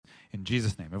In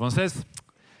Jesus' name. Everyone says,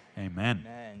 Amen.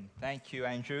 Amen. Thank you,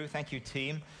 Andrew. Thank you,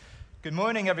 team. Good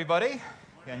morning, everybody.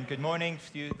 And good morning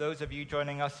to those of you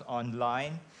joining us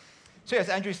online. So as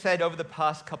Andrew said, over the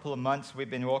past couple of months, we've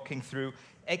been walking through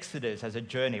Exodus as a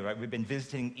journey, right? We've been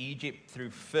visiting Egypt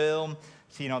through film,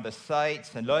 seeing all the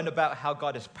sights, and learned about how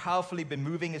God has powerfully been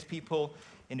moving his people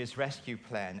in his rescue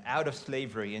plan out of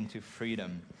slavery into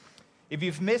freedom. If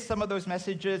you've missed some of those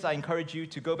messages, I encourage you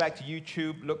to go back to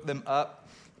YouTube, look them up,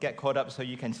 get caught up so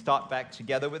you can start back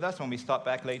together with us when we start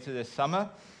back later this summer.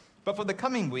 But for the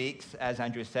coming weeks, as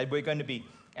Andrew said, we're going to be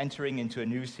entering into a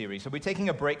new series. So we're taking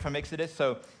a break from Exodus,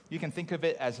 so you can think of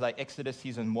it as like Exodus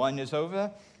Season 1 is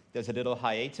over. There's a little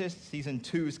hiatus. Season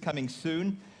 2 is coming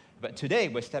soon. But today,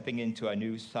 we're stepping into our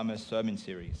new summer sermon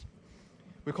series.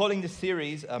 We're calling this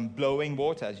series Blowing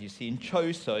Water, as you see in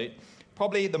Choi Soi,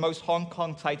 probably the most Hong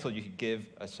Kong title you could give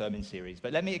a sermon series.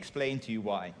 But let me explain to you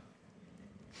why.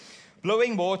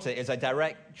 Blowing water is a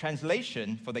direct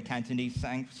translation for the Cantonese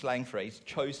slang phrase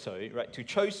choi soi, right? To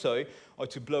choi soi or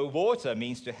to blow water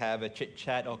means to have a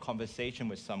chit-chat or conversation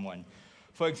with someone.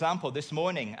 For example, this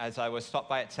morning, as I was stopped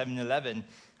by at 7-Eleven,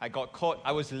 I got caught.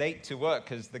 I was late to work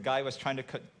because the guy was trying to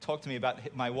talk to me about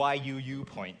my YUU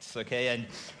points, okay? And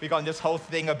we got this whole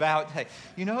thing about, hey,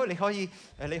 you know, 你可以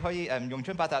用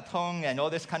張八達通 and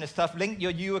all this kind of stuff. Link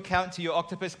your U account to your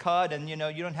Octopus card, and you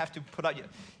don't have to put out your.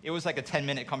 It was like a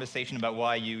 10-minute conversation about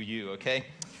YUU, okay?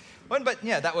 But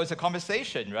yeah, that was a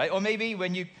conversation, right? Or maybe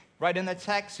when you ride in a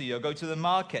taxi or go to the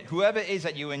market, whoever it is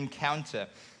that you encounter,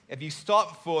 if you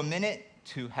stop for a minute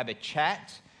to have a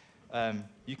chat,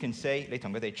 you can say, 你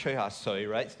同佢哋吹下水,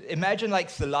 right? Imagine like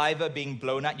saliva being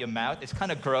blown out your mouth. It's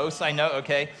kind of gross, I know,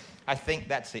 okay? I think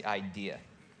that's the idea.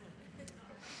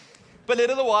 But a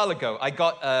little while ago, I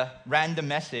got a random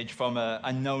message from an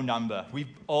unknown number. We've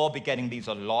all been getting these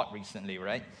a lot recently,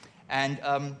 right? And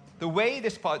the way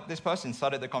this person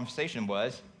started the conversation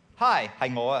was, Hi,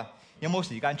 係我啊，有冇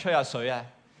時間吹下水啊?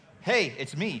 Hey,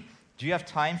 it's me. Do you have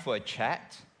time for a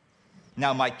chat?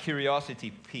 Now, my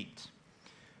curiosity piqued.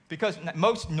 Because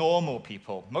most normal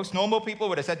people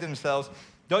would have said to themselves,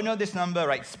 don't know this number,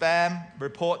 right? Spam,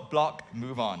 report, block,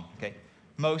 move on, okay?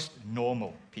 Most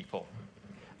normal people.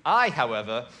 I,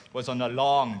 however, was on a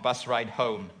long bus ride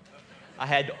home. I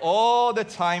had all the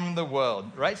time in the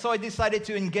world, right? So I decided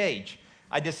to engage.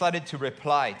 I decided to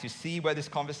reply to see where this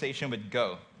conversation would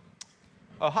go.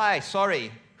 Oh, hi,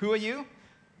 sorry, who are you?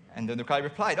 And then the guy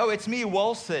replied, oh, it's me,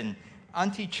 Walson,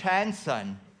 Auntie Chan's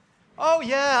son. Oh,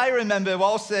 yeah, I remember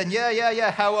Walson.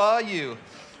 Yeah, how are you?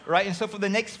 Right, and so for the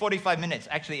next 45 minutes,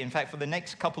 actually, in fact, for the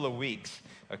next couple of weeks,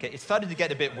 okay, it started to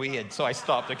get a bit weird, so I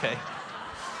stopped, okay?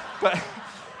 But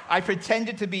I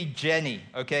pretended to be Jenny,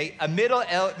 okay, a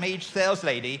middle-aged sales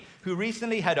lady who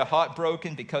recently had her heart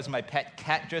broken because my pet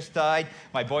cat just died.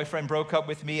 My boyfriend broke up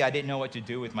with me. I didn't know what to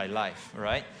do with my life,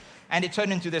 right? And it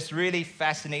turned into this really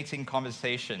fascinating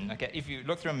conversation, okay? If you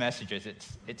look through messages,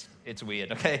 it's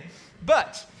weird, okay?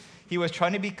 But he was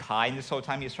trying to be kind this whole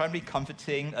time. He was trying to be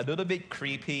comforting, a little bit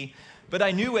creepy. But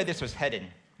I knew where this was heading,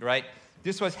 right?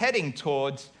 This was heading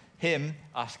towards him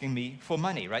asking me for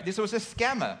money, right? This was a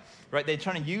scammer, right? They're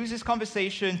trying to use this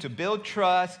conversation to build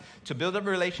trust, to build up a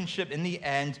relationship. In the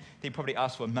end, they probably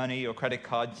asked for money or credit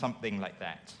card, something like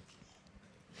that.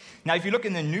 Now, if you look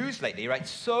in the news lately, right,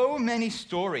 so many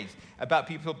stories about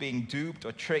people being duped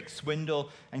or tricked,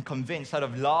 swindled, and convinced out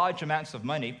of large amounts of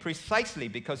money precisely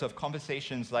because of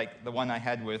conversations like the one I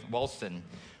had with Walson,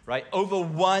 right? Over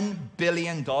 $1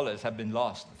 billion have been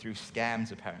lost through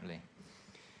scams, apparently.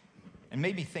 And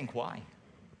maybe think why.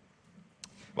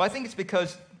 Well, I think it's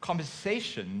because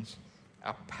conversations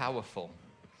are powerful,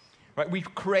 right? We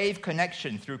crave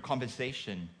connection through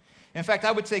conversation. In fact,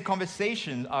 I would say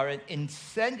conversations are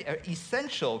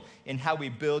essential in how we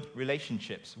build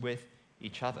relationships with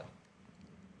each other.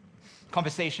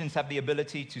 Conversations have the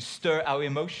ability to stir our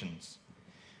emotions,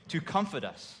 to comfort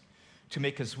us, to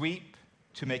make us weep,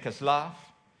 to make us laugh,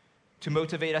 to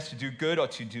motivate us to do good or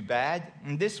to do bad.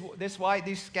 And this is why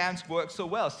these scams work so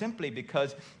well, simply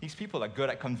because these people are good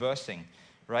at conversing,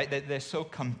 right? They're so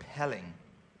compelling.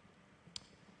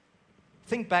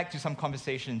 Think back to some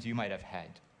conversations you might have had.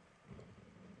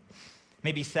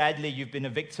 Maybe sadly you've been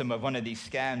a victim of one of these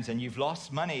scams and you've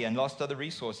lost money and lost other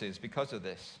resources because of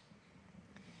this.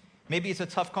 Maybe it's a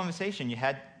tough conversation you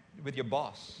had with your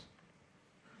boss.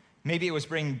 Maybe it was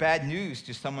bringing bad news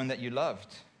to someone that you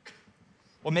loved.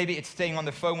 Or maybe it's staying on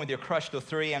the phone with your crush till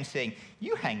 3 a.m. saying,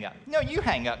 you hang up. No, you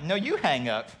hang up. No, you hang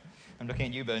up. I'm looking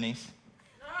at you, Bernice.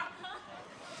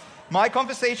 My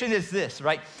conversation is this,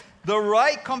 right? The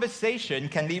right conversation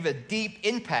can leave a deep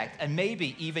impact and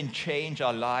maybe even change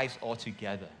our lives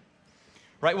altogether.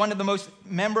 Right? One of the most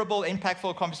memorable,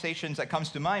 impactful conversations that comes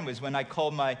to mind was when I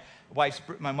called my wife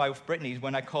Brittany,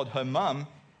 when I called her mum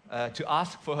to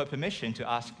ask for her permission to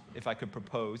ask if I could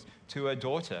propose to her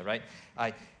daughter, right?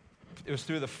 It was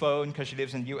through the phone because she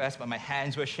lives in the US, but my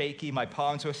hands were shaky, my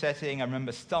palms were sweating. I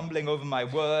remember stumbling over my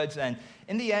words, and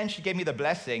in the end, she gave me the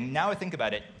blessing. Now I think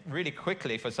about it really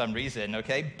quickly for some reason,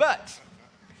 okay? But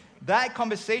that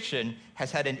conversation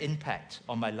has had an impact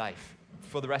on my life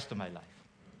for the rest of my life.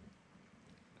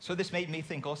 So this made me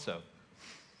think also,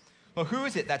 well, who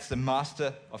is it that's the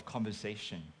master of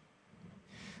conversation?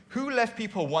 Who left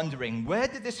people wondering, where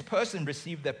did this person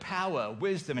receive their power,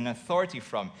 wisdom, and authority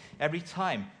from every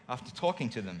time after talking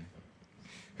to them?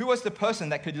 Who was the person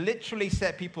that could literally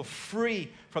set people free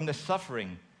from the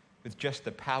suffering with just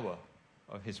the power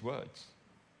of his words?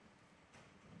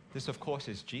 This, of course,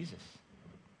 is Jesus.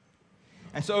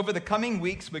 And so over the coming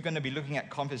weeks, we're going to be looking at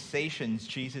conversations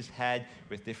Jesus had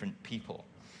with different people.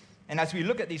 And as we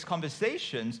look at these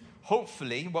conversations,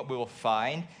 hopefully what we will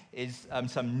find is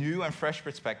some new and fresh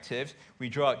perspectives. We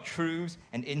draw out truths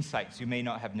and insights you may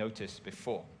not have noticed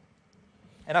before.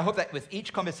 And I hope that with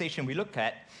each conversation we look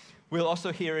at, we'll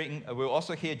also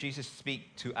hear Jesus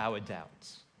speak to our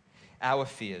doubts, our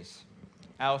fears,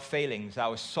 our failings,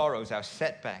 our sorrows, our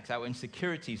setbacks, our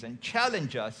insecurities, and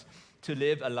challenge us to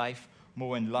live a life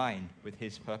more in line with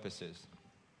his purposes.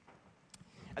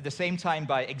 At the same time,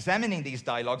 by examining these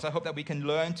dialogues, I hope that we can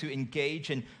learn to engage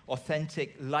in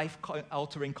authentic,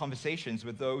 life-altering conversations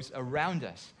with those around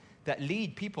us that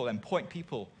lead people and point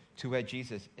people to where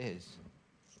Jesus is.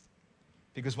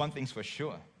 Because one thing's for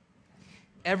sure,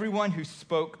 everyone who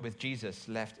spoke with Jesus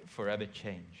left forever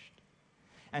changed.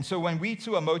 And so when we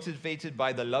too are motivated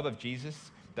by the love of Jesus,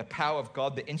 the power of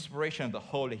God, the inspiration of the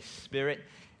Holy Spirit,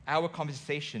 our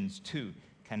conversations too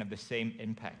can have the same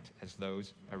impact as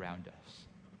those around us.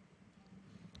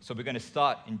 So we're going to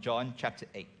start in John chapter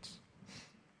 8.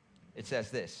 It says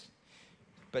this,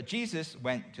 "But Jesus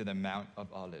went to the Mount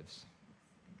of Olives.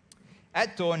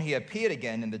 At dawn he appeared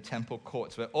again in the temple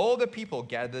courts where all the people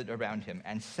gathered around him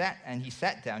and he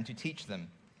sat down to teach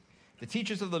them. The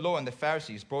teachers of the law and the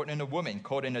Pharisees brought in a woman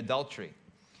caught in adultery.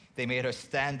 They made her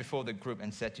stand before the group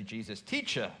and said to Jesus,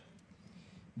 'Teacher,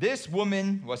 this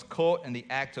woman was caught in the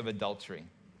act of adultery.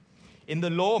 In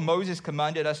the law, Moses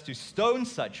commanded us to stone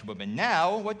such women.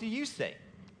 Now, what do you say?'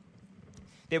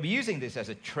 They were using this as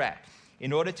a trap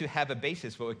in order to have a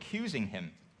basis for accusing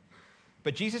him.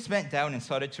 But Jesus bent down and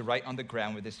started to write on the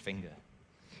ground with his finger.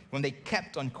 When they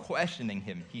kept on questioning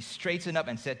him, he straightened up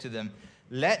and said to them,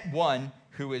 'Let one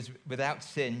who is without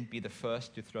sin be the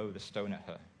first to throw the stone at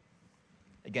her.'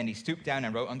 Again, he stooped down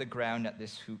and wrote on the ground at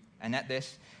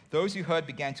this, those who heard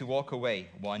began to walk away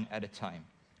one at a time,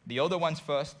 the older ones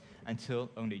first, until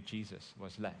only Jesus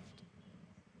was left,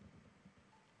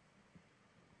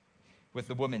 with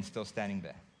the woman still standing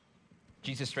there.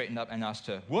 Jesus straightened up and asked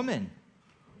her, 'Woman,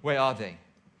 where are they?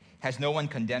 Has no one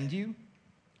condemned you?'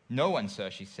 'No one,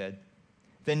 sir,' she said.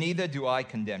 'Then neither do I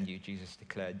condemn you,' Jesus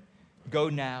declared. 'Go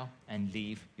now and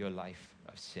leave your life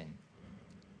of sin.'"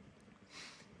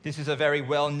 This is a very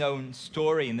well-known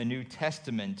story in the New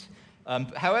Testament.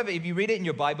 However, if you read it in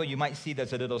your Bible, you might see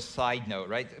there's a little side note,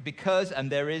 right? Because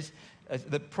there is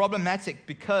the problematic,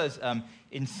 because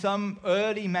in some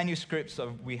early manuscripts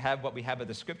of what we have of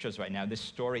the scriptures right now, this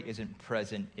story isn't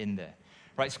present in there,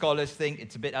 right? Scholars think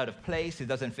it's a bit out of place. It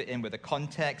doesn't fit in with the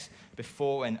context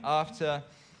before and after.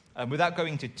 Without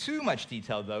going into too much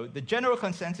detail, though, the general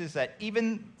consensus is that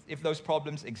even if those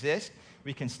problems exist,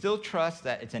 we can still trust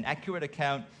that it's an accurate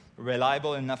account,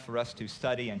 reliable enough for us to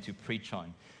study and to preach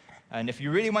on. And if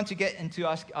you really want to get into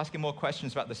asking more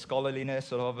questions about the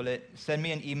scholarliness of it, send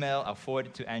me an email. I'll forward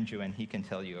it to Andrew, and he can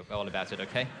tell you all about it,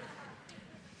 okay?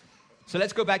 So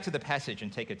let's go back to the passage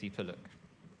and take a deeper look.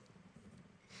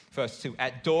 Verse 2,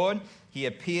 "At dawn, he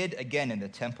appeared again in the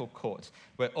temple courts,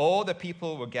 where all the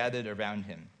people were gathered around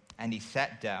him, and he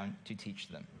sat down to teach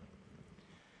them."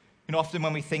 And often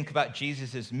when we think about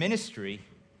Jesus' ministry,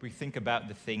 we think about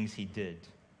the things he did.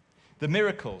 The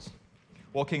miracles,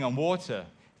 walking on water,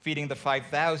 feeding the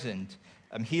 5,000,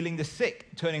 healing the sick,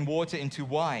 turning water into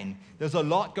wine. There's a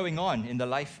lot going on in the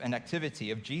life and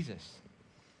activity of Jesus.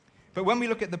 But when we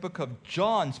look at the book of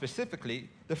John specifically,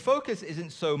 the focus isn't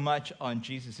so much on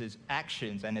Jesus'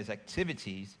 actions and his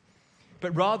activities,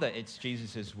 but rather it's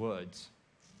Jesus' words.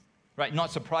 Right?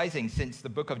 Not surprising, since the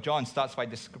book of John starts by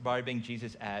describing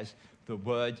Jesus as the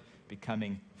Word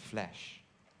becoming flesh.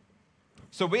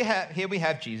 So here we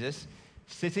have Jesus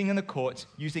sitting in the courts,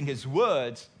 using his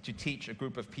words to teach a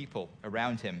group of people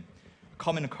around him. A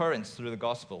common occurrence through the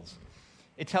Gospels.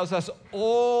 It tells us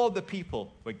all the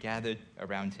people were gathered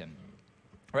around him.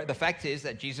 Right? The fact is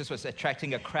that Jesus was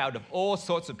attracting a crowd of all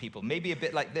sorts of people, maybe a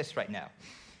bit like this right now.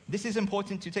 This is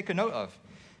important to take a note of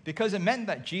because it meant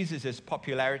that Jesus'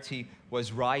 popularity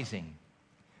was rising,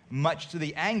 much to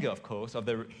the anger, of course, of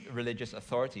the religious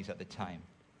authorities at the time.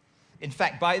 In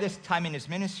fact, by this time in his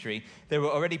ministry, there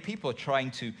were already people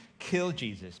trying to kill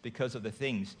Jesus because of the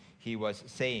things he was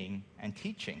saying and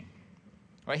teaching.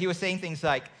 Right? He was saying things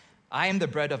like, "I am the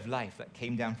bread of life that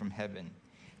came down from heaven.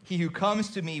 He who comes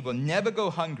to me will never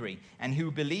go hungry, and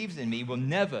who believes in me will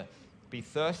never be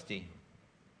thirsty."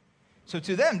 So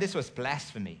to them, this was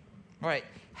blasphemy. Right?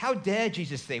 How dare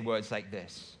Jesus say words like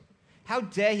this? How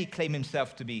dare he claim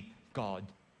himself to be God?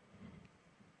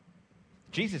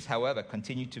 Jesus, however,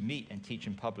 continued to meet and teach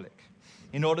in public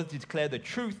in order to declare the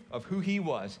truth of who he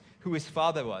was, who his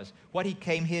Father was, what he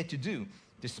came here to do,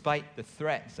 despite the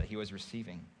threats that he was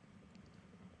receiving.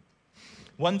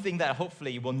 One thing that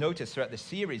hopefully you will notice throughout the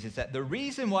series is that the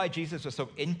reason why Jesus was so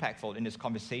impactful in his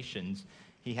conversations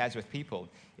he has with people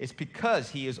is because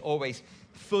he is always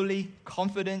fully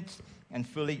confident and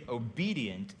fully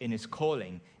obedient in his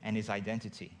calling and his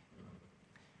identity.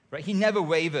 Right? He never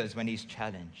wavers when he's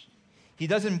challenged. He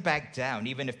doesn't back down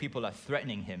even if people are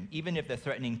threatening him, even if they're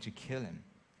threatening to kill him.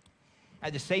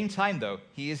 At the same time, though,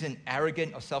 he isn't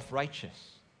arrogant or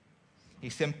self-righteous. He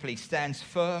simply stands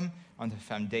firm on the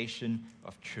foundation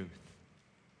of truth.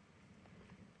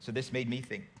 So this made me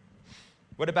think,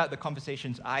 what about the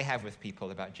conversations I have with people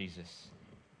about Jesus?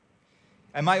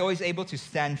 Am I always able to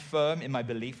stand firm in my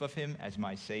belief of him as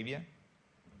my Savior?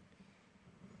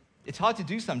 It's hard to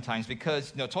do sometimes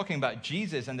because, talking about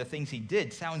Jesus and the things he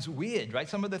did sounds weird, right?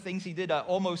 Some of the things he did are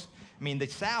almost, they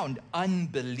sound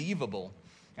unbelievable.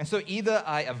 And so either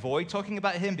I avoid talking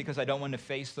about him because I don't want to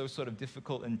face those sort of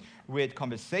difficult and weird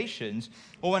conversations,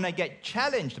 or when I get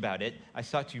challenged about it, I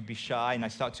start to be shy and I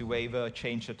start to waver,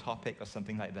 change the topic, or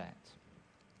something like that.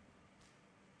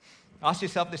 Ask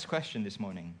yourself this question this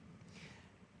morning.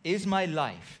 Is my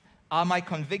life, are my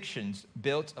convictions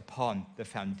built upon the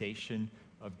foundation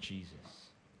of Jesus?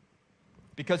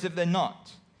 Because if they're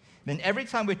not, then every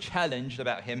time we're challenged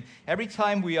about him, every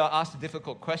time we are asked a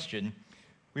difficult question,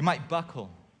 we might buckle.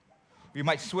 We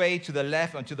might sway to the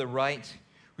left or to the right.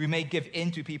 We may give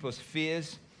in to people's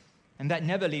fears, and that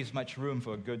never leaves much room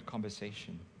for a good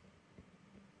conversation.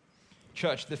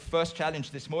 Church, the first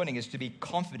challenge this morning is to be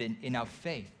confident in our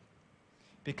faith.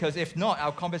 Because if not,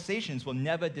 our conversations will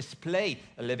never display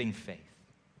a living faith.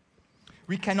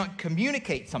 We cannot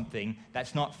communicate something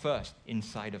that's not first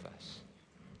inside of us.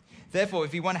 Therefore,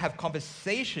 if we want to have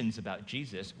conversations about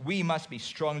Jesus, we must be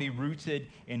strongly rooted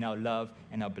in our love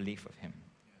and our belief of him.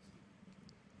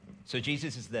 So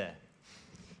Jesus is there.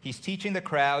 He's teaching the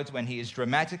crowds when he is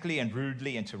dramatically and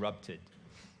rudely interrupted.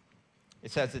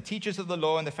 It says, the teachers of the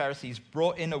law and the Pharisees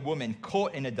brought in a woman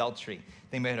caught in adultery.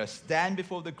 They made her stand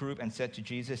before the group and said to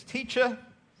Jesus, "Teacher,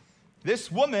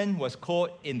 this woman was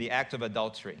caught in the act of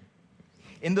adultery.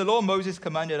 In the law, Moses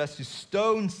commanded us to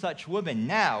stone such women.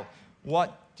 Now,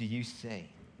 what do you say?"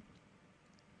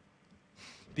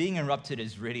 Being interrupted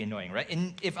is really annoying, right?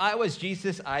 And if I was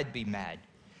Jesus, I'd be mad.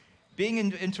 Being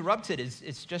interrupted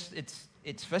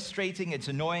it's frustrating, it's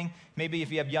annoying. Maybe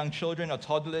if you have young children or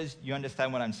toddlers, you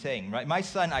understand what I'm saying, right? My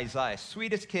son, Isaiah,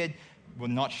 sweetest kid, will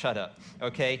not shut up,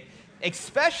 okay?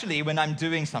 Especially when I'm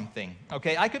doing something,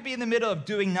 okay? I could be in the middle of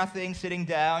doing nothing, sitting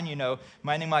down,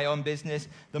 minding my own business.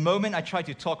 The moment I try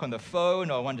to talk on the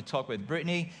phone or I want to talk with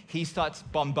Brittany, he starts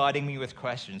bombarding me with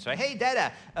questions, right? "Hey,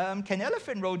 Dada, can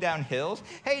elephant roll down hills?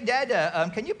 Hey,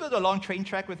 Dada, can you build a long train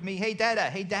track with me? Hey, Dada,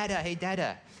 hey, Dada, hey,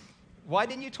 Dada. Why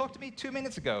didn't you talk to me 2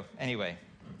 minutes ago?" Anyway,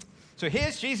 so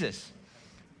here's Jesus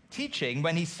teaching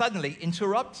when he's suddenly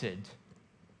interrupted.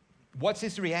 What's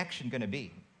his reaction going to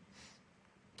be?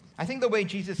 I think the way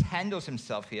Jesus handles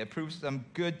himself here proves some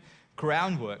good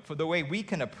groundwork for the way we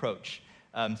can approach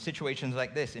situations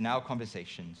like this in our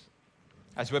conversations.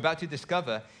 As we're about to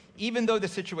discover, even though the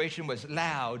situation was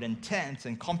loud and tense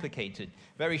and complicated,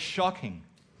 very shocking,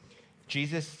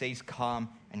 Jesus stays calm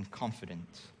and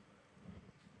confident.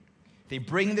 They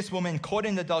bring this woman caught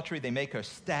in adultery. They make her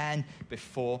stand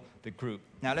before the group.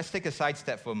 Now, let's take a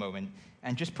sidestep for a moment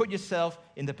and just put yourself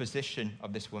in the position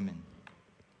of this woman.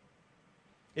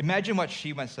 Imagine what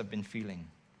she must have been feeling.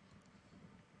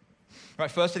 Right,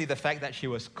 firstly, the fact that she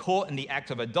was caught in the act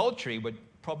of adultery would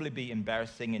probably be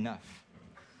embarrassing enough.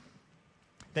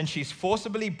 Then she's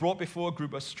forcibly brought before a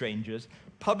group of strangers,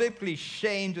 publicly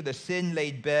shamed with the sin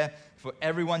laid bare for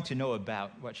everyone to know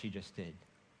about what she just did.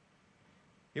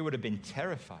 It would have been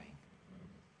terrifying.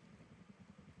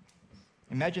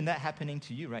 Imagine that happening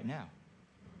to you right now.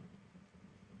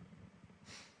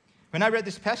 When I read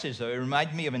this passage, though, it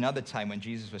reminded me of another time when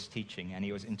Jesus was teaching and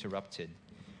he was interrupted,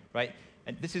 right?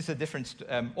 And this is a different,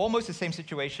 almost the same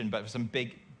situation, but with some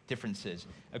big differences.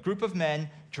 A group of men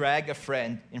drag a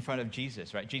friend in front of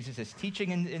Jesus, right? Jesus is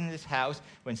teaching in this house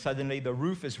when suddenly the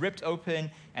roof is ripped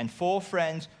open and 4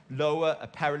 friends lower a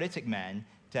paralytic man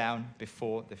down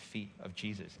before the feet of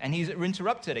Jesus. And he's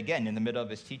interrupted again in the middle of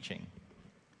his teaching.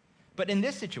 But in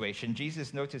this situation,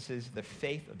 Jesus notices the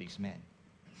faith of these men.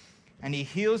 And he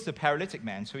heals the paralytic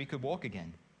man so he could walk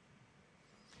again.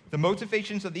 The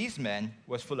motivations of these men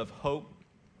was full of hope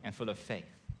and full of faith.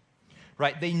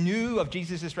 Right? They knew of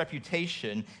Jesus'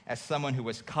 reputation as someone who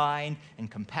was kind and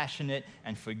compassionate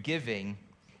and forgiving.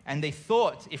 And they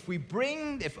thought, if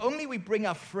only we bring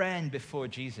our friend before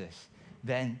Jesus,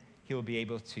 then he'll be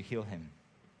able to heal him.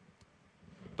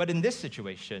 But in this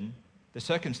situation, the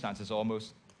circumstances are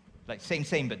almost like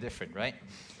same, but different, right?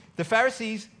 The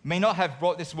Pharisees may not have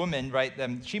brought this woman, right?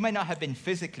 She might not have been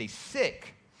physically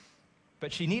sick,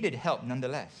 but she needed help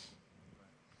nonetheless.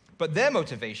 But their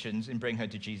motivations in bringing her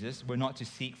to Jesus were not to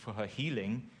seek for her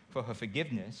healing, for her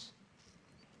forgiveness.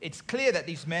 It's clear that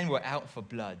these men were out for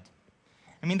blood.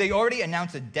 I mean, they already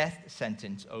announced a death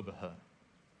sentence over her.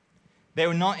 They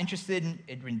were not interested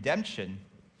in redemption.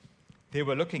 They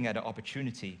were looking at an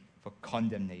opportunity for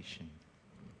condemnation.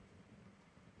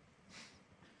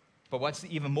 But what's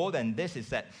even more than this is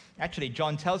that actually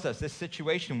John tells us this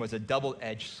situation was a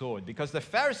double-edged sword because the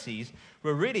Pharisees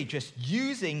were really just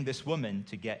using this woman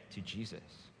to get to Jesus.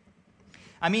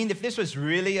 I mean, if this was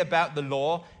really about the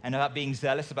law and about being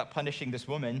zealous about punishing this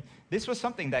woman, this was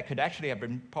something that could actually have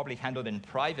been probably handled in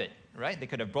private, right? They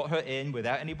could have brought her in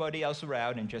without anybody else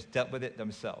around and just dealt with it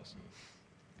themselves.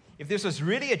 If this was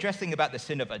really addressing about the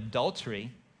sin of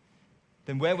adultery,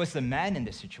 then where was the man in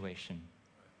this situation?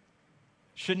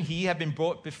 Shouldn't he have been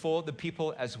brought before the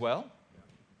people as well?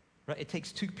 Right? It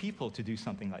takes 2 people to do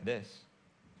something like this.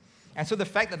 And so the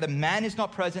fact that the man is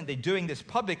not present, they're doing this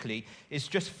publicly, is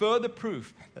just further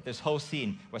proof that this whole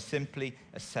scene was simply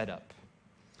a setup.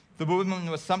 The woman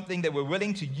was something they were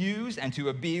willing to use and to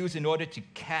abuse in order to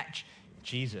catch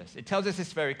Jesus. It tells us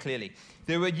this very clearly.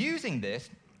 They were using this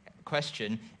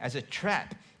question as a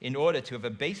trap in order to have a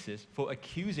basis for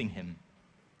accusing him.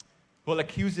 Well,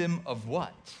 accuse him of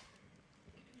what?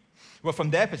 Well,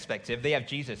 from their perspective, they have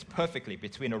Jesus perfectly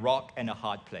between a rock and a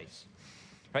hard place.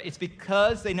 Right? It's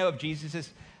because they know of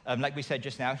Jesus' like we said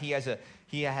just now, he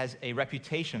has a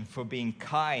reputation for being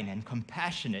kind and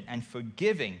compassionate and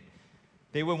forgiving.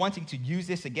 They were wanting to use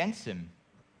this against him.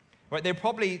 Right? They're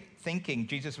probably thinking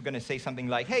Jesus was going to say something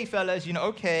like, hey, fellas,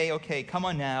 okay, come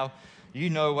on now. You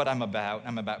know what I'm about.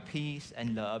 I'm about peace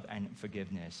and love and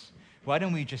forgiveness. Why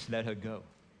don't we just let her go?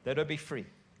 Let her be free.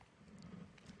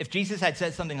 If Jesus had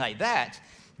said something like that,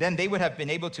 then they would have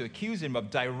been able to accuse him of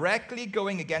directly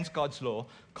going against God's law,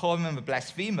 calling him a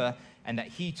blasphemer, and that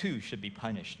he too should be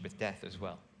punished with death as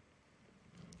well.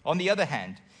 On the other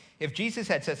hand, if Jesus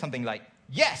had said something like,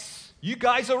 yes, you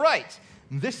guys are right.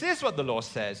 This is what the law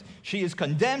says. She is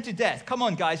condemned to death. Come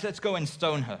on, guys, let's go and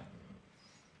stone her.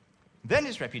 Then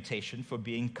his reputation for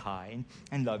being kind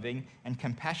and loving and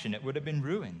compassionate would have been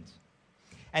ruined.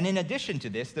 And in addition to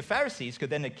this, the Pharisees could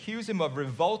then accuse him of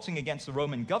revolting against the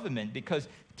Roman government because,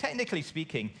 technically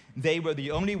speaking, they were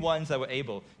the only ones that were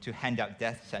able to hand out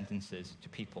death sentences to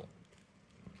people.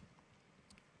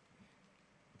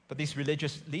 But these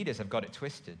religious leaders have got it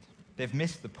twisted. They've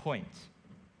missed the point.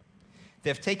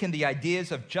 They've taken the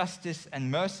ideas of justice and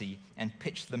mercy and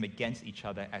pitched them against each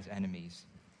other as enemies.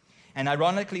 And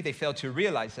ironically, they failed to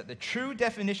realize that the true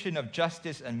definition of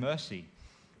justice and mercy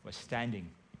was standing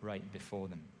right before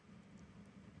them.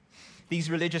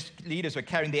 These religious leaders were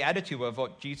carrying the attitude of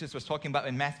what Jesus was talking about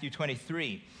in Matthew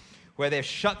 23, where they've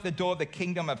shut the door of the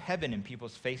kingdom of heaven in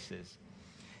people's faces.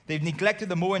 They've neglected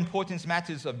the more important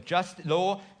matters of the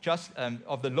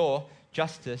law,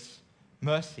 justice,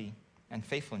 mercy, and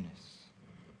faithfulness.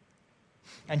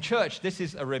 And church, this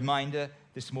is a reminder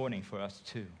this morning for us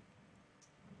too.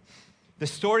 The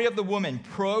story of the woman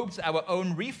probes our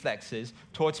own reflexes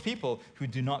towards people who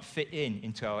do not fit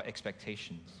into our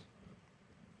expectations.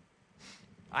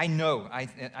 I know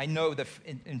that,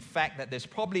 in fact, that there's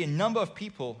probably a number of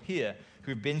people here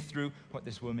who've been through what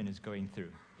this woman is going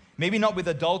through. Maybe not with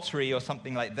adultery or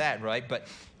something like that, right? But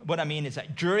what I mean is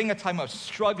that during a time of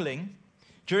struggling,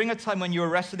 during a time when you were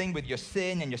wrestling with your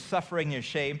sin and your suffering and your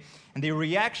shame, and the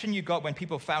reaction you got when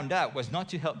people found out was not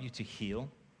to help you to heal,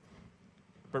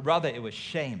 but rather it was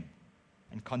shame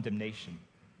and condemnation.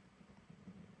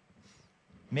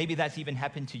 Maybe that's even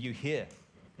happened to you here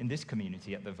in this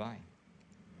community at the Vine.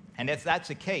 And if that's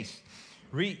the case,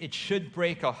 it should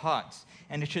break our hearts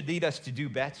and it should lead us to do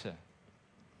better.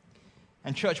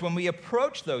 And church, when we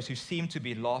approach those who seem to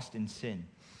be lost in sin,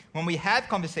 when we have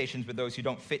conversations with those who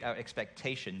don't fit our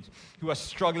expectations, who are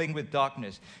struggling with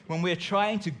darkness, when we're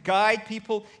trying to guide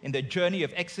people in the journey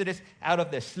of Exodus out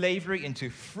of their slavery into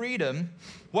freedom,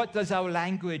 what does our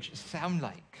language sound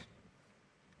like?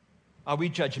 Are we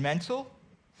judgmental?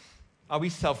 Are we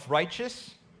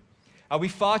self-righteous? Are we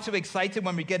far too excited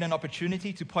when we get an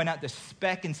opportunity to point out the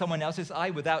speck in someone else's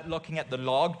eye without looking at the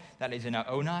log that is in our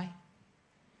own eye?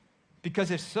 Because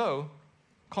if so,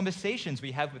 conversations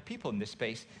we have with people in this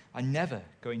space are never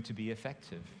going to be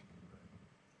effective.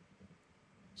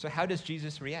 So how does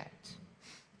Jesus react?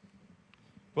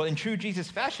 Well, in true Jesus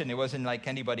fashion, it wasn't like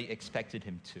anybody expected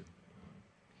him to.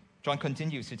 John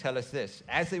continues to tell us this.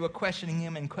 As they were questioning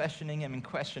him and questioning him and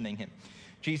questioning him,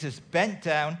 Jesus bent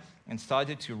down and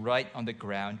started to write on the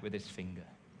ground with his finger.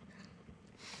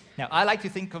 Now, I like to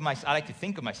think of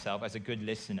myself as a good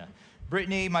listener.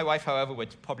 Brittany, my wife, however,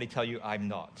 would probably tell you I'm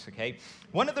not, okay?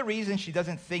 One of the reasons she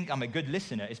doesn't think I'm a good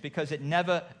listener is because it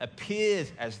never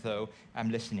appears as though I'm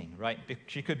listening, right?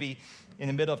 She could be in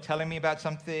the middle of telling me about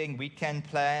something, weekend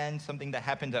plans, something that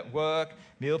happened at work,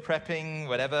 meal prepping,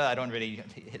 whatever. I don't really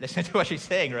listen to what she's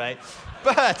saying, right?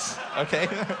 But, okay.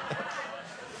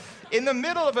 In the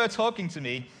middle of her talking to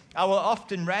me, I will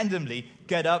often randomly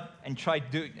get up and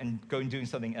go and do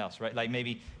something else, right? Like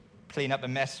maybe clean up a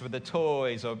mess with the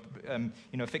toys or,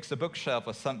 fix the bookshelf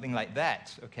or something like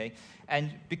that, okay?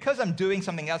 And because I'm doing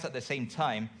something else at the same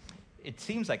time, it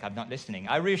seems like I'm not listening.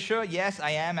 I reassure, yes,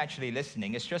 I am actually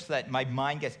listening. It's just that my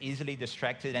mind gets easily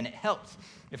distracted, and it helps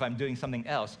if I'm doing something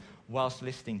else whilst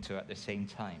listening to it at the same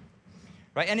time,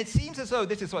 right? And it seems as though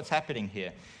this is what's happening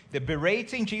here. They're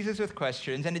berating Jesus with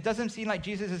questions, and it doesn't seem like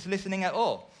Jesus is listening at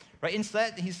all, right?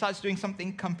 Instead, he starts doing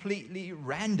something completely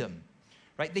random.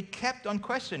 Right? They kept on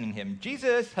questioning him.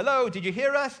 Jesus, hello, did you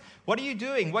hear us? What are you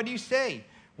doing? What do you say?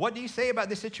 What do you say about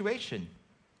this situation?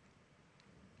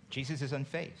 Jesus is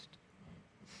unfazed.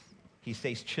 He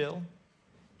stays chill.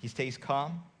 He stays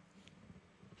calm.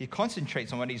 He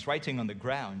concentrates on what he's writing on the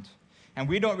ground. And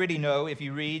we don't really know. If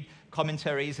you read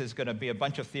commentaries, there's going to be a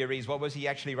bunch of theories. What was he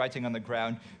actually writing on the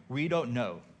ground? We don't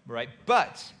know, right?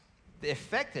 But the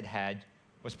effect it had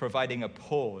was providing a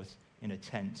pause in a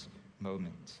tense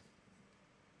moment.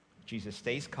 Jesus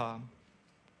stays calm,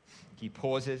 he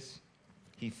pauses,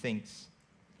 he thinks,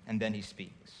 and then he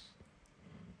speaks.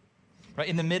 Right?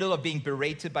 In the middle of being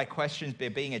berated by questions,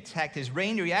 being attacked, his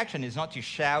main reaction is not to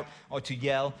shout or to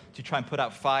yell, to try and put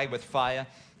out fire with fire.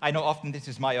 I know often this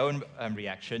is my own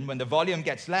reaction. When the volume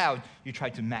gets loud, you try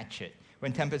to match it.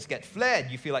 When tempers get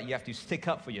flared, you feel like you have to stick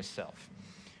up for yourself.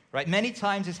 Right? Many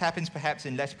times this happens perhaps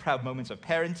in less proud moments of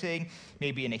parenting,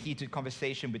 maybe in a heated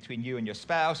conversation between you and your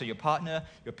spouse or your partner,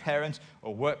 your parents,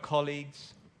 or work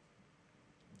colleagues.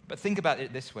 But think about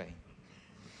it this way.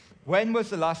 When was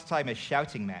the last time a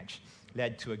shouting match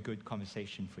led to a good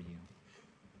conversation for you?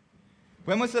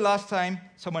 When was the last time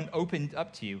someone opened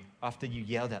up to you after you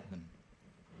yelled at them?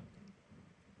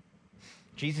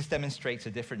 Jesus demonstrates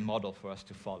a different model for us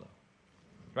to follow.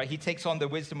 Right? He takes on the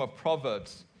wisdom of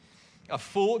Proverbs. A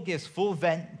fool gives full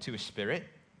vent to his spirit,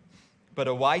 but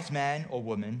a wise man or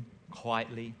woman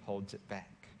quietly holds it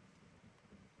back.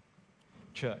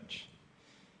 Church,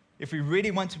 if we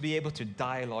really want to be able to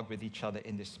dialogue with each other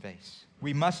in this space,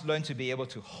 we must learn to be able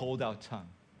to hold our tongue,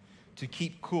 to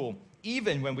keep cool,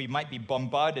 even when we might be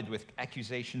bombarded with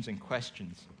accusations and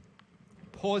questions.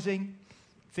 Pausing,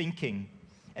 thinking,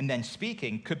 and then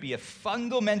speaking could be a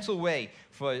fundamental way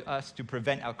for us to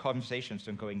prevent our conversations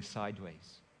from going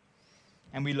sideways.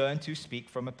 And we learn to speak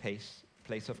from a place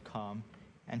of calm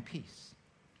and peace.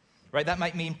 Right? That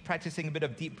might mean practicing a bit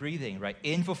of deep breathing, right?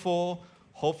 In for 4,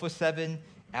 hold for 7,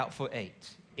 out for 8.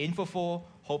 In for 4,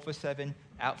 hold for 7,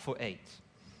 out for 8.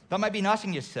 That might be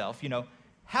asking yourself,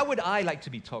 how would I like to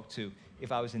be talked to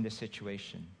if I was in this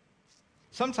situation?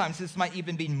 Sometimes this might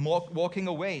even be walking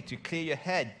away to clear your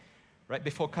head, right,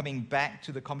 before coming back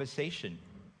to the conversation.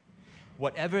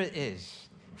 Whatever it is,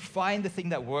 find the thing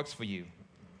that works for you.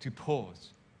 To pause,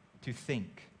 to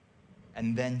think,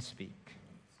 and then speak.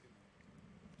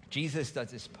 Jesus does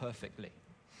this perfectly.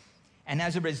 And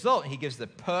as a result, he gives the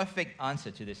perfect answer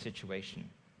to this situation.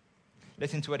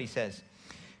 Listen to what he says.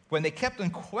 When they kept on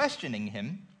questioning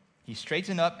him, he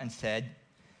straightened up and said,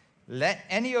 "Let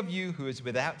any of you who is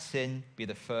without sin be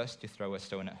the first to throw a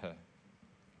stone at her."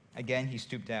 Again, he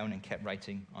stooped down and kept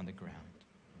writing on the ground.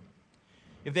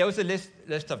 If there was a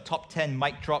list of top 10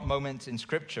 mic drop moments in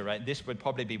Scripture, right, this would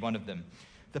probably be one of them.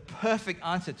 The perfect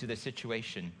answer to the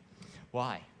situation.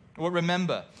 Why? Well,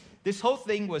 remember, this whole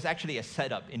thing was actually a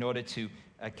setup in order to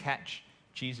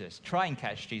try and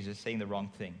catch Jesus saying the wrong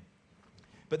thing.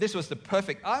 But this was the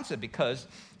perfect answer because,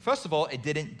 first of all, it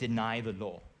didn't deny the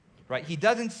law, right? He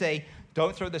doesn't say,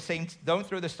 don't throw the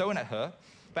stone at her.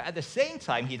 But at the same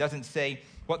time, he doesn't say,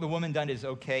 what the woman done is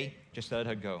okay, just let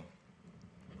her go.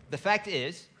 The fact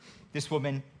is, this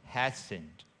woman has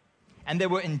sinned. And there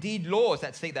were indeed laws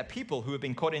that state that people who have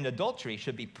been caught in adultery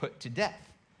should be put to death.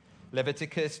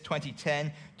 Leviticus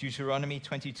 20:10, Deuteronomy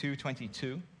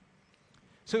 22:22.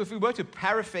 So if we were to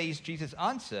paraphrase Jesus'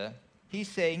 answer, he's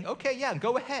saying, okay, yeah,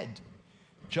 go ahead.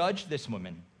 Judge this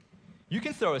woman. You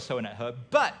can throw a stone at her,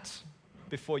 but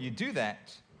before you do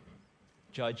that,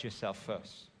 judge yourself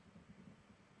first.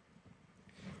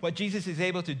 What Jesus is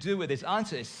able to do with his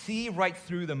answer is see right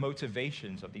through the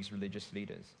motivations of these religious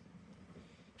leaders.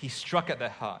 He struck at their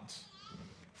hearts,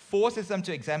 forces them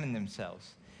to examine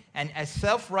themselves. And as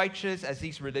self-righteous as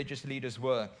these religious leaders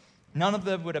were, none of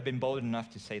them would have been bold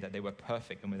enough to say that they were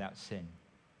perfect and without sin.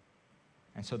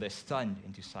 And so they're stunned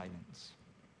into silence.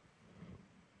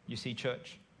 You see,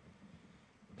 church,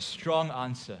 a strong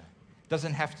answer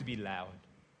doesn't have to be loud.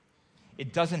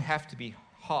 It doesn't have to be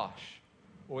harsh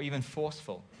or even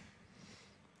forceful.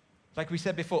 Like we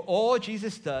said before, all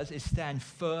Jesus does is stand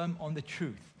firm on the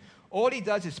truth. All he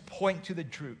does is point to the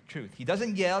truth. He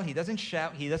doesn't yell, he doesn't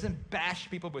shout, he doesn't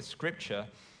bash people with scripture.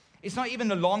 It's not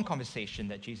even a long conversation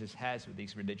that Jesus has with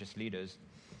these religious leaders.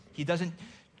 He doesn't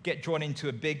get drawn into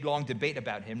a big, long debate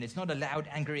about him. It's not a loud,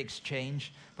 angry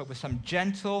exchange, but with some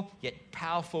gentle yet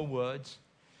powerful words.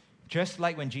 Just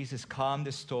like when Jesus calmed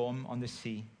the storm on the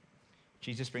sea,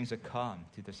 Jesus brings a calm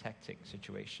to this hectic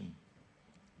situation.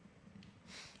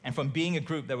 And from being a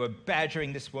group that were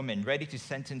badgering this woman, ready to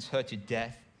sentence her to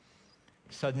death,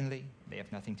 suddenly they have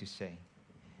nothing to say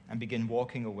and begin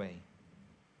walking away.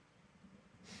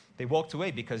 They walked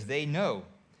away because they know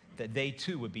that they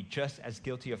too would be just as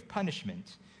guilty of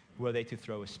punishment were they to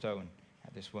throw a stone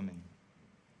at this woman.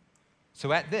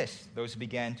 So at this, those who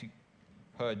began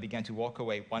to walk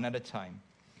away one at a time,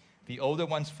 the older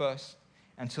ones first,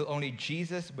 until only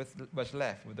Jesus was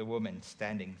left with the woman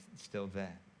standing still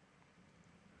there.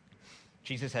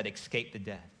 Jesus had escaped the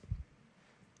death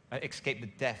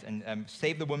and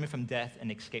saved the woman from death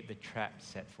and escaped the trap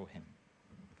set for him.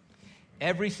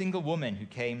 Every single woman who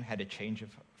came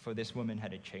for this woman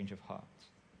had a change of heart.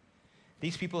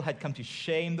 These people had come to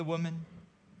shame the woman,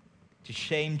 to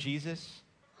shame Jesus,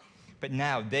 but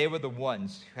now they were the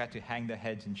ones who had to hang their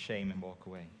heads in shame and walk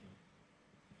away.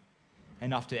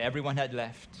 And after everyone had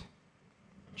left,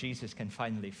 Jesus can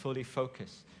finally fully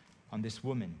focus on this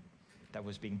woman that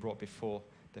was being brought before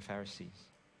the Pharisees.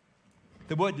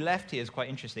 The word left here is quite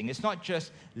interesting. It's not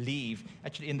just leave.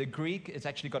 Actually, in the Greek, it's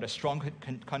actually got a strong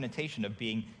connotation of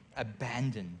being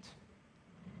abandoned.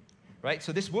 Right?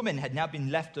 So this woman had now been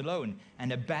left alone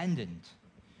and abandoned.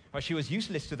 Well, she was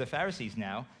useless to the Pharisees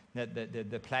now.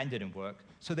 The plan didn't work.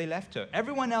 So they left her.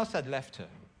 Everyone else had left her,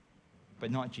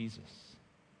 but not Jesus.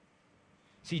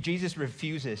 See, Jesus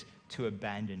refuses to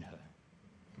abandon her.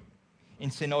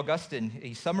 In St. Augustine,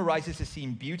 he summarizes the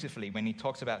scene beautifully when he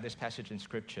talks about this passage in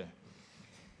Scripture.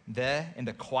 There, in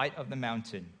the quiet of the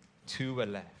mountain, two were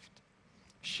left.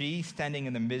 She standing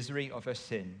in the misery of her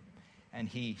sin, and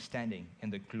he standing in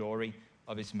the glory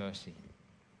of his mercy.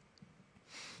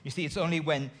 You see, it's only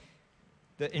when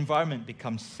the environment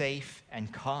becomes safe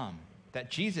and calm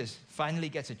that Jesus finally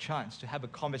gets a chance to have a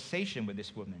conversation with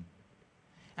this woman.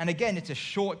 And again, it's a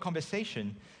short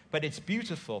conversation, but it's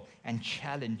beautiful and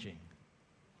challenging.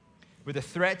 With the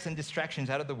threats and distractions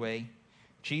out of the way,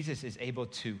 Jesus is able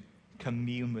to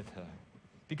commune with her.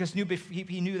 Because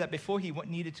he knew that before he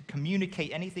needed to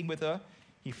communicate anything with her,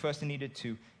 he first needed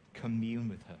to commune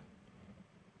with her.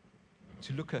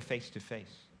 To look her face to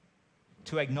face.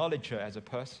 To acknowledge her as a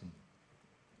person.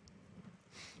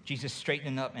 Jesus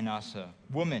straightened up and asked her,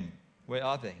 "Woman, where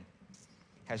are they?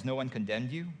 Has no one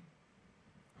condemned you?"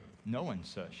 "No one,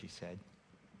 sir," she said.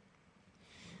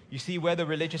 You see, where the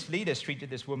religious leaders treated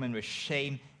this woman with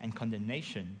shame and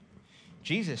condemnation,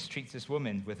 Jesus treats this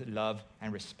woman with love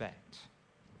and respect.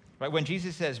 Right? When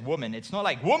Jesus says woman, it's not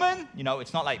like woman,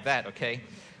 it's not like that, okay?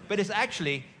 But it's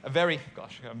actually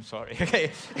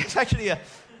it's actually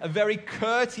a very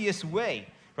courteous way,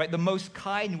 right? The most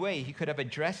kind way he could have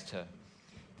addressed her.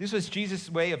 This was Jesus'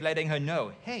 way of letting her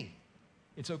know, hey,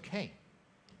 it's okay.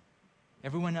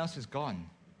 Everyone else is gone,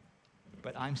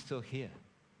 but I'm still here.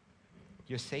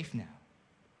 You're safe now.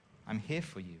 I'm here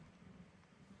for you.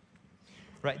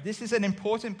 Right? This is an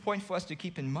important point for us to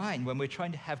keep in mind when we're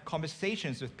trying to have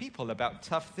conversations with people about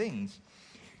tough things.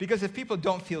 Because if people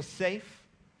don't feel safe,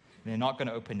 they're not going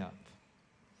to open up.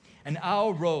 And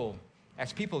our role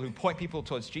as people who point people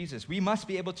towards Jesus, we must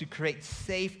be able to create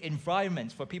safe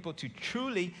environments for people to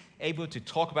truly able to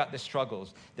talk about their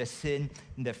struggles, their sin,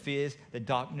 and their fears, their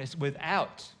darkness,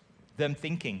 without them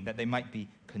thinking that they might be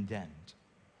condemned.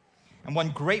 And one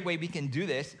great way we can do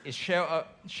this is share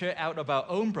out of our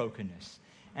own brokenness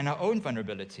and our own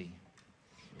vulnerability.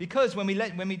 Because when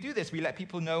we do this, we let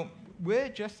people know we're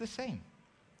just the same.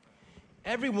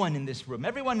 Everyone in this room,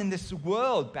 everyone in this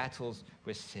world battles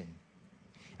with sin.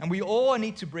 And we all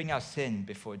need to bring our sin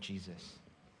before Jesus.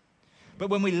 But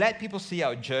when we let people see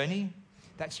our journey,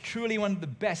 that's truly one of the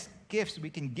best gifts we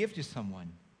can give to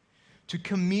someone. To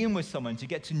commune with someone, to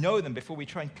get to know them before we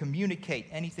try and communicate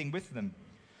anything with them.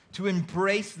 To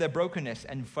embrace their brokenness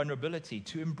and vulnerability.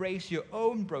 To embrace your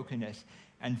own brokenness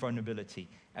and vulnerability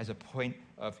as a point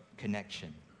of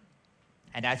connection.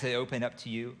 And as they open up to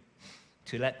you,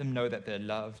 to let them know that they're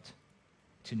loved,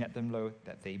 to let them know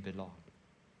that they belong.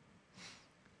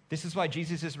 This is why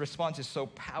Jesus' response is so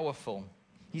powerful.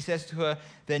 He says to her,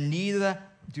 "Then neither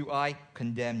do I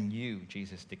condemn you,"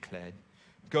 Jesus declared.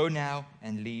 "Go now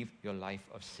and leave your life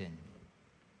of sin."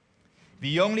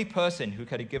 The only person who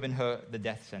could have given her the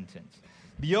death sentence,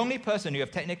 the only person who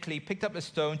have technically picked up a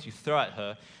stone to throw at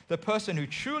her, the person who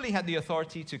truly had the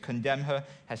authority to condemn her,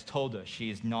 has told her she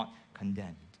is not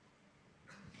condemned.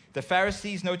 The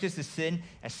Pharisees notice the sin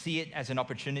and see it as an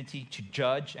opportunity to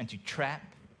judge and to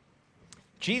trap.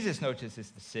 Jesus notices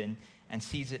the sin and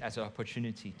sees it as an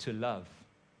opportunity to love,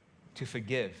 to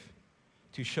forgive,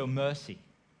 to show mercy,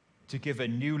 to give a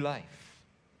new life.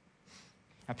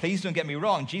 Now, please don't get me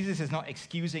wrong. Jesus is not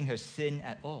excusing her sin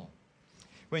at all.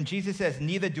 When Jesus says,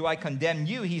 "Neither do I condemn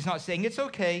you," he's not saying, "It's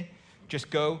okay,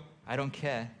 just go, I don't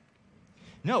care."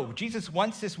 No, Jesus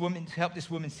wants this woman to help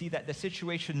this woman see that the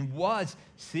situation was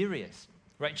serious,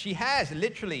 right? She has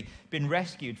literally been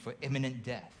rescued for imminent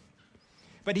death.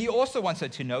 But he also wants her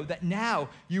to know that now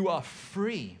you are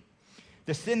free.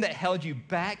 The sin that held you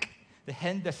back,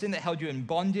 the sin that held you in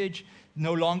bondage,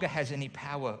 no longer has any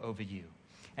power over you.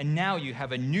 And now you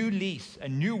have a new lease, a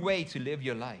new way to live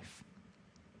your life.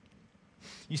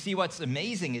 You see, what's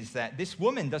amazing is that this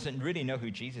woman doesn't really know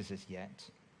who Jesus is yet.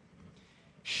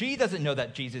 She doesn't know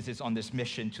that Jesus is on this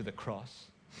mission to the cross.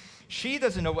 She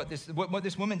doesn't know what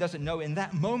this woman doesn't know in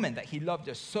that moment, that he loved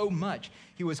her so much.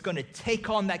 He was going to take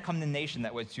on that condemnation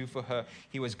that was due for her.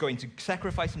 He was going to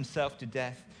sacrifice himself to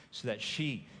death so that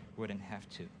she wouldn't have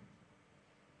to.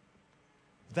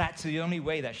 That's the only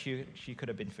way that she could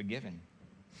have been forgiven.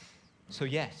 So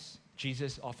yes,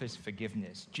 Jesus offers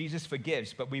forgiveness. Jesus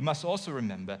forgives, but we must also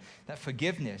remember that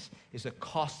forgiveness is a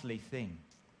costly thing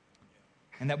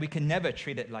and that we can never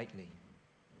treat it lightly.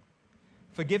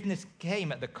 Forgiveness came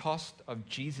at the cost of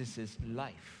Jesus'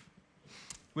 life,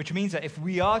 which means that if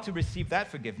we are to receive that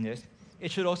forgiveness,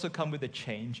 it should also come with a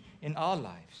change in our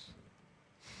lives.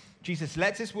 Jesus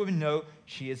lets this woman know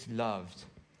she is loved,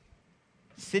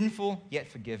 sinful yet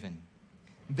forgiven.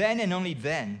 Then and only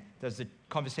then does the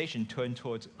conversation turn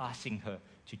towards asking her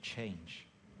to change.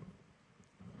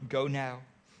 Go now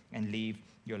and leave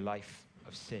your life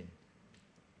of sin.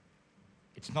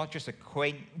 It's not just a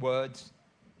quaint words.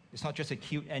 It's not just a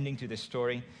cute ending to this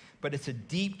story, but it's a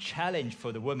deep challenge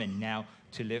for the woman now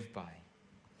to live by.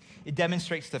 It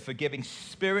demonstrates the forgiving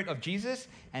spirit of Jesus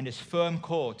and his firm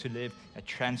call to live a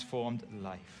transformed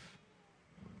life.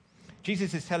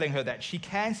 Jesus is telling her that she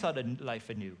can start a life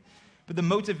anew, but the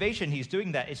motivation he's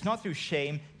doing that is not through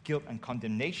shame, guilt, and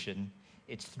condemnation.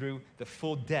 It's through the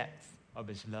full depth of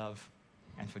his love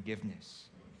and forgiveness.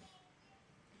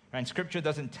 And Scripture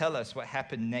doesn't tell us what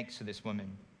happened next to this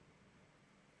woman.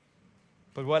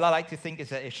 But what I like to think is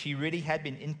that if she really had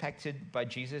been impacted by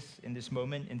Jesus in this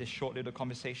moment, in this short little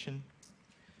conversation,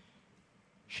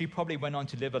 she probably went on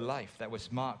to live a life that was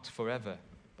marked forever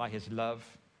by his love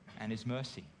and his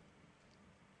mercy.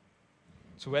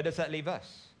 So where does that leave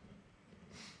us?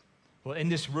 Well, in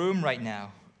this room right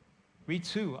now, we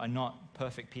too are not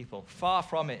perfect people. Far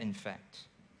from it, in fact.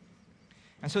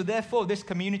 And so therefore, this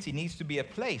community needs to be a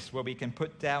place where we can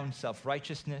put down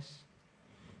self-righteousness,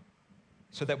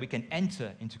 so that we can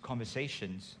enter into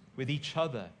conversations with each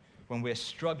other when we're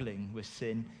struggling with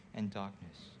sin and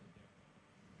darkness.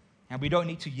 And we don't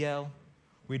need to yell.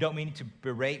 We don't need to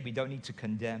berate. We don't need to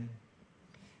condemn.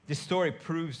 This story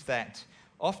proves that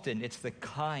often it's the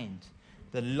kind,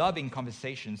 the loving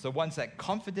conversations, the ones that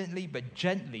confidently but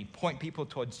gently point people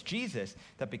towards Jesus,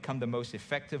 that become the most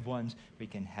effective ones we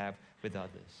can have with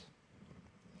others.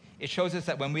 It shows us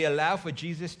that when we allow for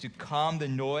Jesus to calm the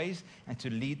noise and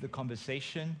to lead the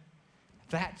conversation,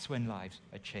 that's when lives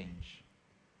are changed.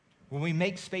 When we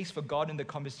make space for God in the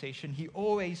conversation, he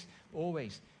always,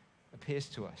 always appears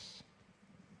to us.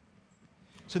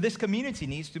 So this community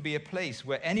needs to be a place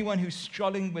where anyone who's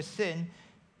struggling with sin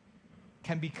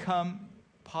can become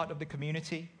part of the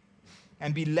community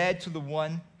and be led to the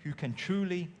one who can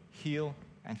truly heal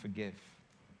and forgive.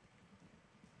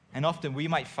 And often we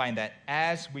might find that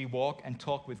as we walk and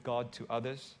talk with God to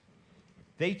others,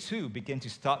 they too begin to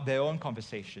start their own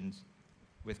conversations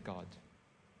with God.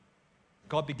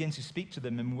 God begins to speak to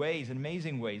them in ways, in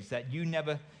amazing ways, that you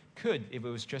never could if it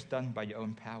was just done by your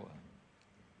own power.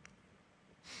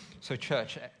 So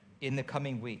church, in the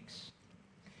coming weeks,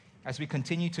 as we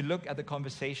continue to look at the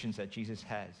conversations that Jesus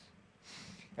has,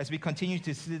 as we continue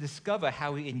to discover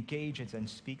how he engages and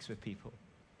speaks with people,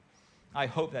 I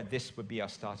hope that this would be our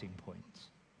starting point.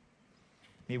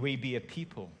 May we be a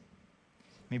people,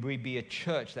 may we be a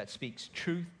church that speaks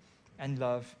truth and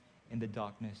love in the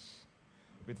darkness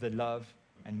with the love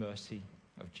and mercy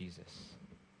of Jesus.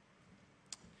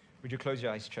 Would you close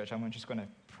your eyes, church? I'm just going to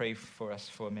pray for us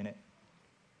for a minute.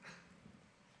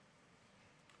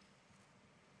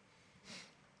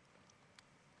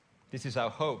 This is our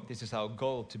hope, this is our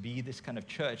goal, to be this kind of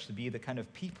church, to be the kind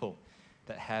of people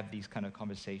that have these kind of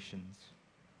conversations.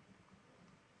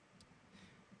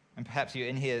 And perhaps you're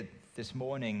in here this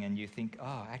morning and you think,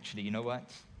 actually, you know what?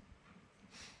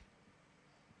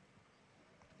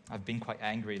 I've been quite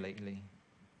angry lately.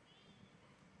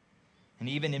 And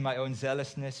even in my own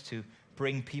zealousness to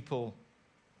bring people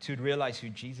to realize who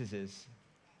Jesus is,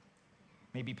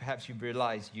 maybe perhaps you've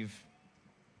realized you've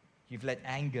let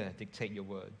anger dictate your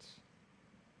words.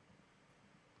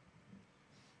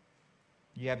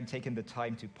 You haven't taken the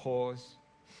time to pause,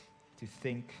 to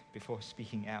think before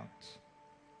speaking out.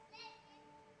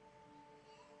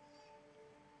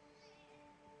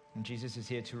 And Jesus is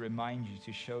here to remind you,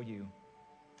 to show you,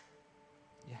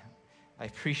 I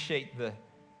appreciate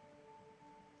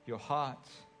your heart,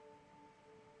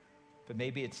 but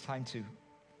maybe it's time to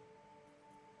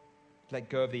let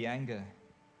go of the anger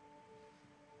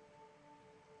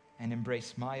and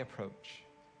embrace my approach.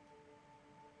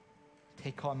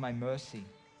 Take on my mercy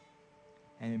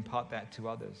and impart that to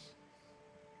others.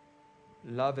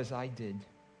 Love as I did.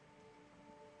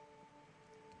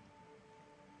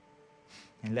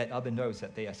 And let others know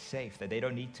that they are safe, that they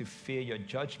don't need to fear your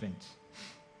judgment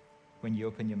when you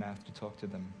open your mouth to talk to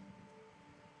them.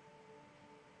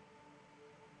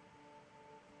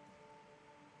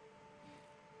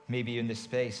 Maybe you're in this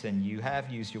space and you have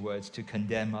used your words to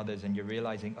condemn others and you're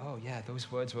realizing,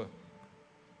 those words were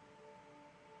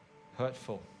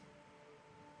hurtful.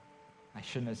 I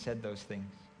shouldn't have said those things.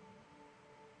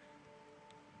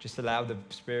 Just allow the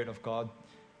Spirit of God,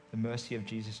 the mercy of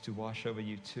Jesus to wash over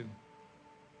you too.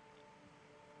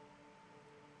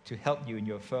 To help you in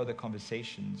your further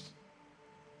conversations.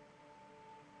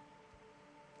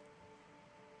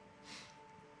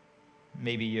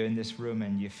 Maybe you're in this room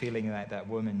and you're feeling like that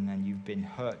woman and you've been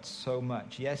hurt so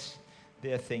much. Yes,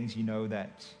 there are things you know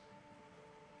that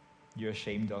you're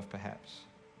ashamed of perhaps.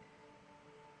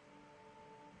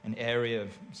 An area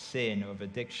of sin, of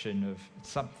addiction, of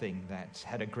something that's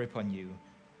had a grip on you,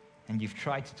 and you've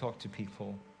tried to talk to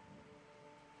people,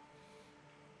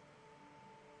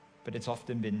 but it's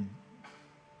often been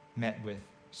met with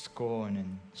scorn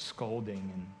and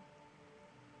scolding, and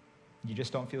you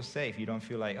just don't feel safe. You don't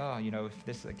feel like, if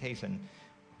this is the case, and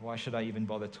why should I even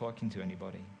bother talking to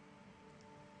anybody?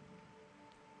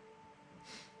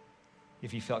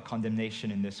 If you felt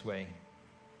condemnation in this way,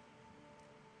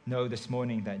 know this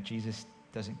morning that Jesus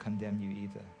doesn't condemn you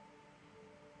either.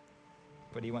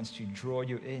 But he wants to draw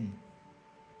you in.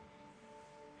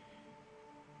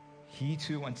 He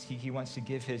too wants to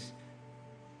give his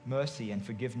mercy and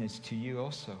forgiveness to you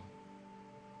also.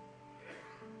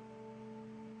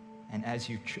 And as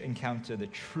you encounter the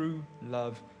true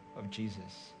love of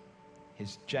Jesus,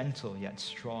 his gentle yet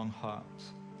strong heart,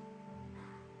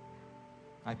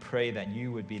 I pray that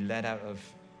you would be led out of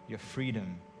your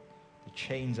freedom, the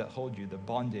chains that hold you, the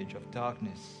bondage of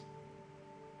darkness,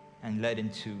 and led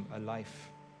into a life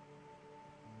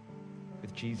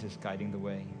with Jesus guiding the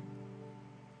way,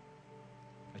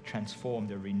 a transformed,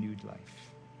 a renewed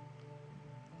life.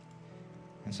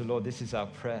 And so, Lord, this is our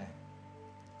prayer.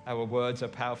 Our words are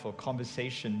powerful.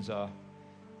 Conversations are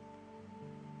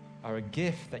a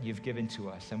gift that you've given to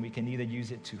us, and we can either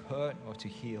use it to hurt or to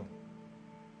heal.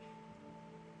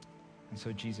 And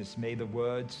so, Jesus, may the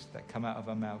words that come out of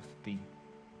our mouth be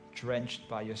drenched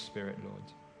by your Spirit, Lord.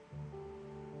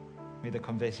 May the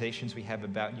conversations we have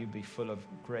about you be full of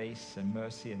grace and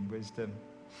mercy and wisdom.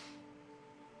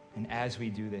 And as we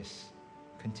do this,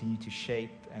 continue to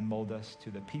shape and mold us to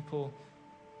the people,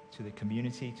 to the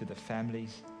community, to the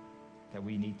families that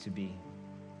we need to be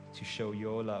to show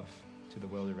your love to the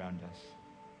world around us.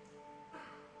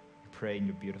 pray in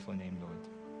your beautiful name, Lord.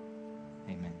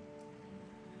 Amen.